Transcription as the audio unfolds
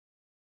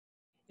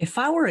If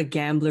I were a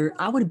gambler,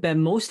 I would bet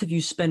most of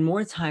you spend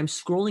more time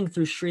scrolling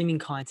through streaming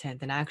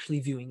content than actually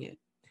viewing it.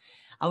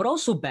 I would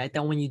also bet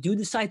that when you do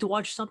decide to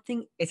watch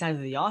something, it's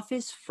either The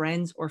Office,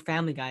 Friends, or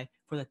Family Guy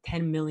for the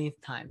 10 millionth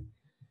time.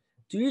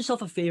 Do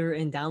yourself a favor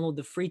and download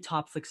the free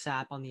Topflix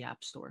app on the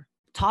App Store.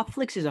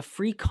 Topflix is a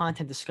free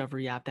content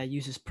discovery app that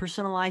uses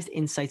personalized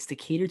insights to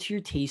cater to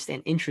your taste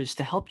and interests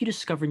to help you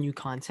discover new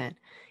content.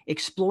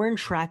 Explore and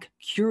track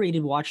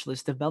curated watch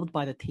lists developed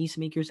by the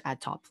tastemakers at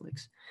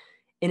Topflix.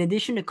 In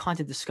addition to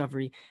content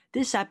discovery,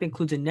 this app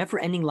includes a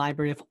never-ending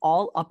library of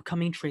all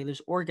upcoming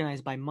trailers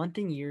organized by month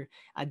and year,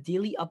 a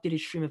daily updated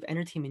stream of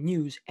entertainment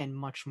news, and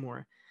much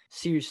more.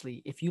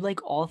 Seriously, if you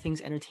like all things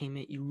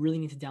entertainment, you really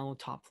need to download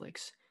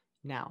Topflix.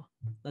 Now,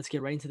 let's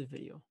get right into the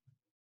video.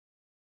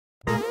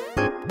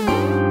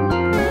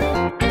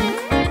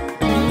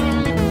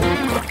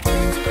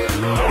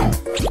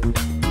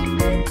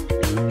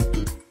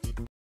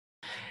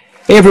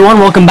 Hey everyone,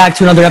 welcome back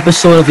to another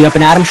episode of the Up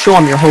and Adam Show.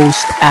 I'm your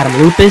host, Adam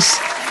Lupus.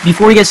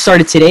 Before we get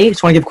started today, I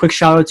just want to give a quick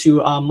shout out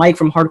to Mike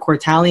from Hardcore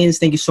Italians.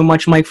 Thank you so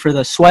much, Mike, for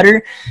the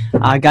sweater.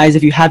 Guys,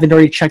 if you haven't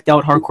already checked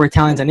out Hardcore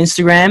Italians on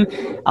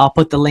Instagram, I'll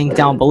put the link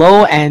down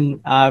below.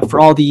 And for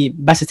all the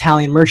best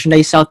Italian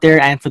merchandise out there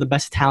and for the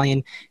best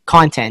Italian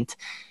content.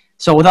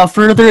 So without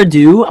further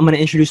ado, I'm going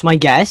to introduce my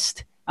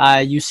guest.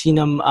 You've seen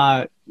him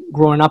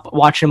growing up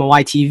watching him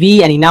on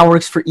YTV, and he now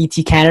works for ET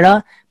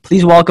Canada.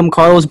 Please welcome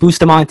Carlos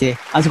Bustamante.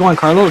 How's it going,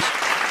 Carlos?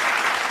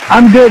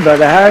 I'm good,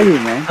 brother. How are you,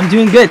 man? I'm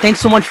doing good. Thanks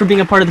so much for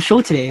being a part of the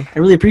show today. I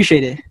really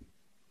appreciate it.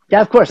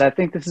 Yeah, of course. I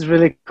think this is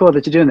really cool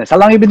that you're doing this. How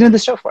long have you been doing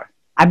this show for?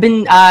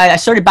 I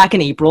started back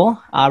in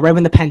April, right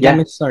when the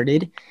pandemic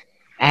started.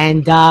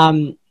 And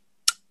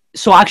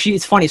so actually,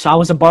 it's funny. So I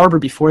was a barber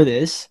before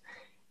this,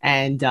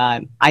 and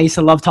I used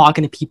to love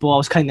talking to people. I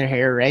was cutting their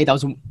hair, right? That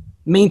was the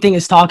main thing,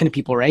 is talking to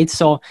people, right?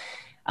 So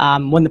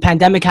when the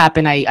pandemic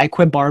happened, I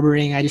quit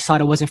barbering. I just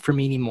thought it wasn't for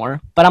me anymore.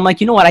 But I'm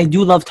like, you know what? I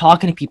do love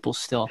talking to people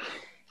still.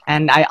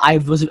 And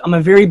I'm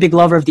a very big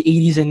lover of the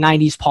 80s and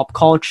 90s pop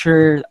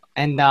culture.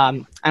 And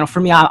I know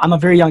for me, I'm a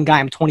very young guy.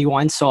 I'm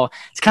 21. So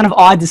it's kind of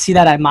odd to see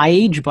that at my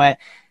age, but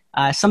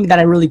something that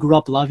I really grew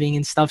up loving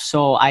and stuff.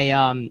 So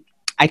I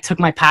took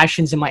my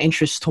passions and my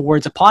interests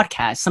towards a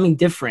podcast, something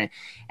different.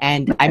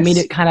 And I made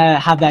it kind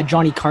of have that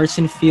Johnny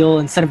Carson feel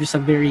instead of just a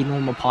very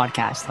normal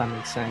podcast, if that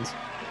makes sense.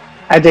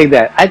 I dig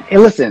that.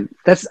 Listen,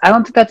 I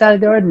don't think that's out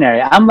of the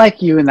ordinary. I'm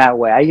like you in that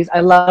way.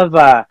 I love,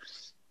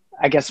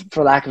 I guess,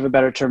 for lack of a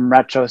better term,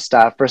 retro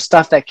stuff, or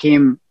stuff that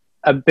came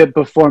a bit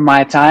before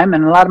my time.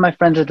 And a lot of my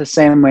friends are the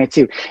same way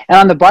too. And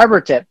on the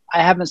barber tip,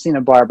 I haven't seen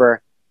a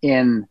barber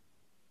in,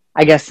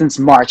 I guess, since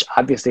March,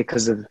 obviously,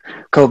 because of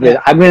COVID.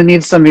 Yeah. I'm going to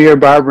need some of your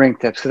barbering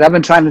tips, because I've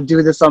been trying to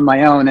do this on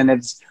my own. And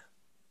it's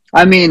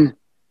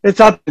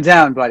up and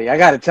down, buddy. I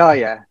got to tell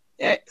you,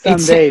 some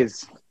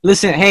days.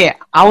 Listen, hey,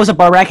 I was a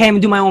barber. I can't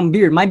even do my own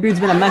beard. My beard's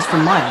been a mess for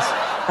months.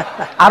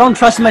 I don't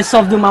trust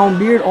myself doing my own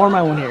beard or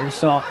my own hair,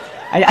 so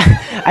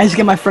I just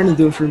get my friend to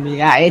do it for me.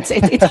 Yeah, it's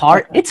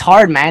hard. It's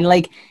hard, man.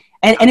 Like,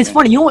 and it's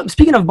funny. You know what?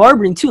 Speaking of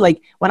barbering too,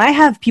 like when I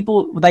have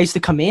people that used to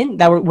come in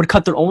that would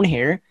cut their own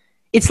hair,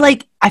 it's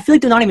like I feel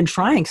like they're not even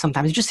trying.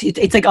 Sometimes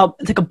it's like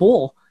a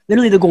bowl.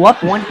 Literally, they go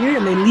up one here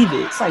and they leave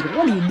it. It's like,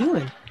 what are you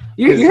doing?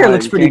 Your hair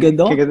looks pretty good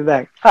though. Get the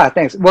back.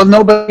 Thanks. Well,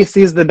 nobody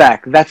sees the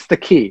back. That's the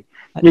key.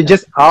 You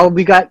just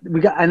we got.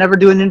 I never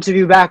do an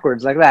interview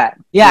backwards like that.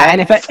 Yeah, right?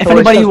 And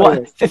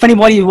if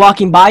anybody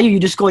walking by you, you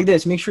just go like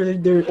this. Make sure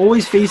that they're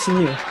always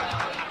facing you.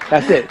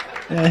 That's it.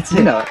 That's it.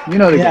 You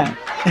know the game.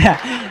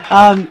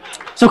 Yeah.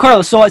 So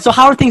Carlos, so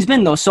how are things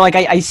been though? So like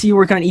I see you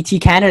working on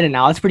ET Canada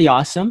now. That's pretty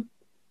awesome.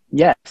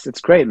 Yes,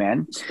 it's great,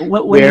 man. So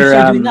when did you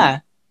start doing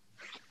that?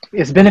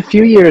 It's been a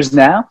few years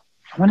now.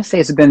 I want to say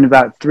it's been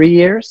about 3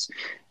 years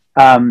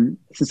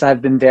since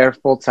I've been there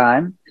full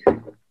time.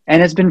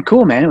 And it's been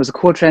cool, man. It was a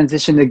cool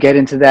transition to get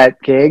into that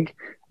gig.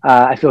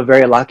 I feel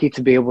very lucky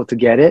to be able to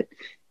get it.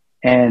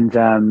 And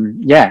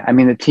yeah, I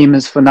mean, the team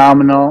is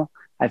phenomenal.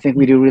 I think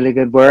we do really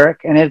good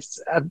work, and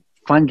it's a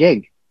fun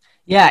gig.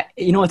 Yeah,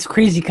 you know, it's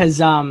crazy because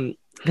I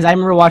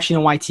remember watching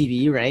on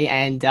YTV, right?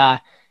 And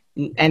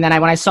then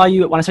when I saw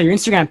your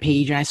Instagram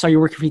page and I saw you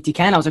working for ET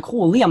Canada, I was like,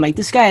 holy! I'm like,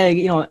 this guy,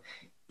 you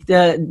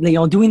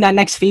know, doing that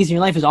next phase in your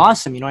life is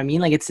awesome. You know what I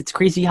mean? Like it's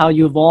crazy how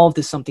you evolved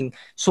to something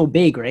so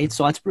big, right?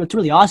 So it's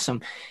really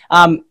awesome.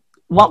 Why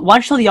don't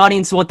you tell the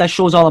audience what that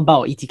show's all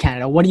about, ET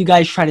Canada? What do you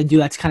guys try to do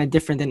that's kind of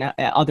different than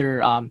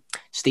other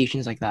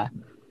stations like that?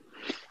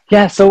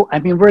 Yeah, so I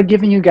mean, we're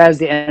giving you guys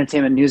the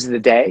entertainment news of the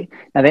day.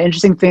 Now, the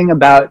interesting thing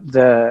about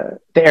the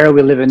era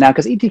we live in now,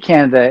 because ET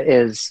Canada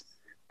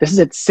this is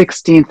its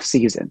 16th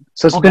season,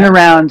 so it's been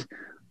around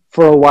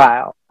for a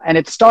while, and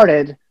it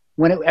started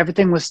when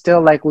everything was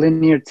still like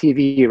linear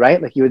TV,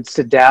 right? Like you would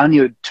sit down,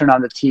 you would turn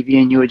on the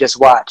TV, and you would just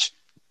watch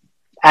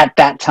at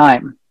that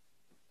time.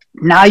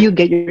 Now you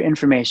get your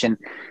information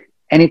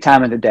any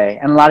time of the day.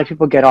 And a lot of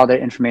people get all their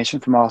information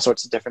from all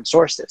sorts of different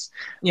sources.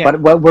 Yeah. But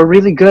what we're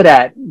really good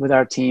at with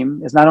our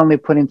team is not only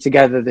putting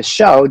together the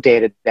show day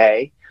to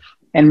day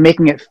and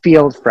making it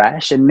feel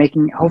fresh and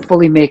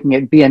hopefully making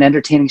it be an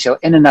entertaining show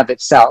in and of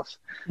itself,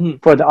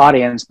 Mhm. for the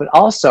audience, but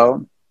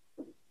also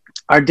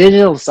our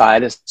digital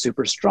side is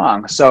super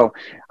strong. So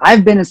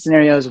I've been in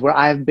scenarios where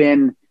I've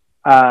been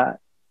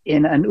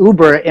in an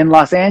Uber in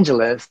Los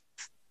Angeles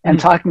and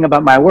Mhm. talking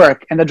about my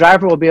work, and the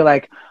driver will be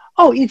like,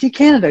 "Oh, ET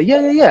Canada,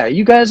 yeah, yeah, yeah.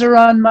 You guys are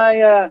on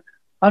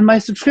my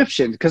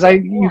subscription because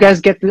you Yeah.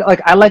 guys get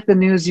like I like the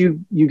news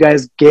you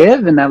guys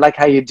give, and I like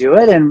how you do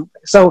it." And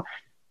so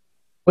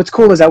what's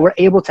cool is that we're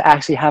able to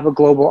actually have a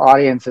global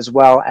audience as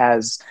well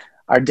as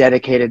our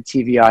dedicated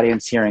TV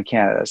audience here in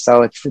Canada.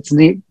 So it's a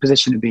neat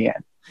position to be in.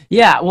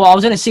 Yeah, well, I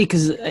was gonna say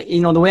because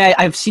you know the way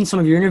I've seen some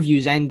of your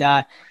interviews, and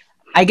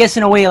I guess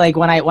in a way, like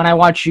when I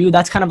watch you,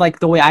 that's kind of like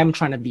the way I'm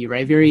trying to be,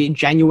 right? Very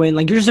genuine.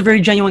 Like you're just a very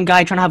genuine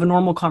guy trying to have a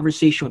normal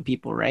conversation with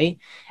people, right?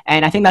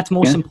 And I think that's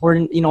most Yeah.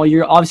 important. You know,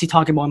 you're obviously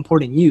talking about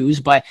important news,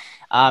 but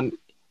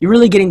you're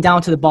really getting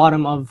down to the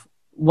bottom of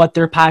what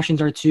their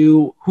passions are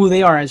to who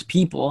they are as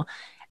people.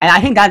 And I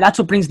think that's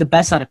what brings the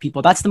best out of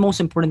people. That's the most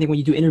important thing when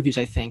you do interviews,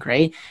 I think,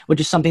 right? Which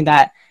is something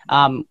that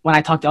when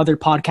I talk to other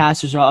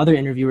podcasters or other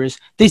interviewers,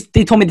 they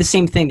told me the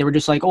same thing. They were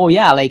just like, oh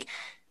yeah, like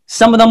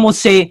some of them will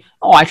say,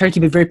 oh, I try to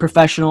keep it very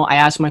professional. I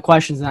ask my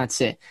questions and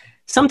that's it.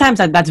 Sometimes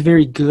that's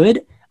very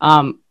good.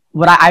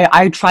 But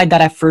I tried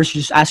that at first,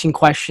 just asking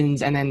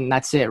questions and then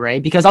that's it,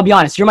 right? Because I'll be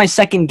honest, you're my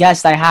second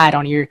guest I had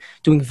on here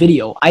doing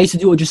video. I used to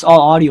do it just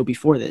all audio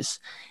before this.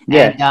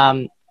 Yeah.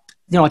 And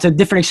you know, it's a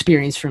different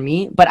experience for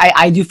me, but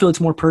I do feel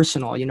it's more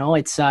personal, you know,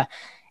 it's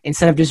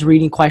instead of just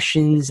reading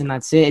questions and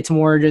that's it, it's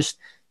more just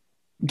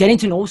getting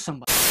to know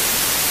somebody.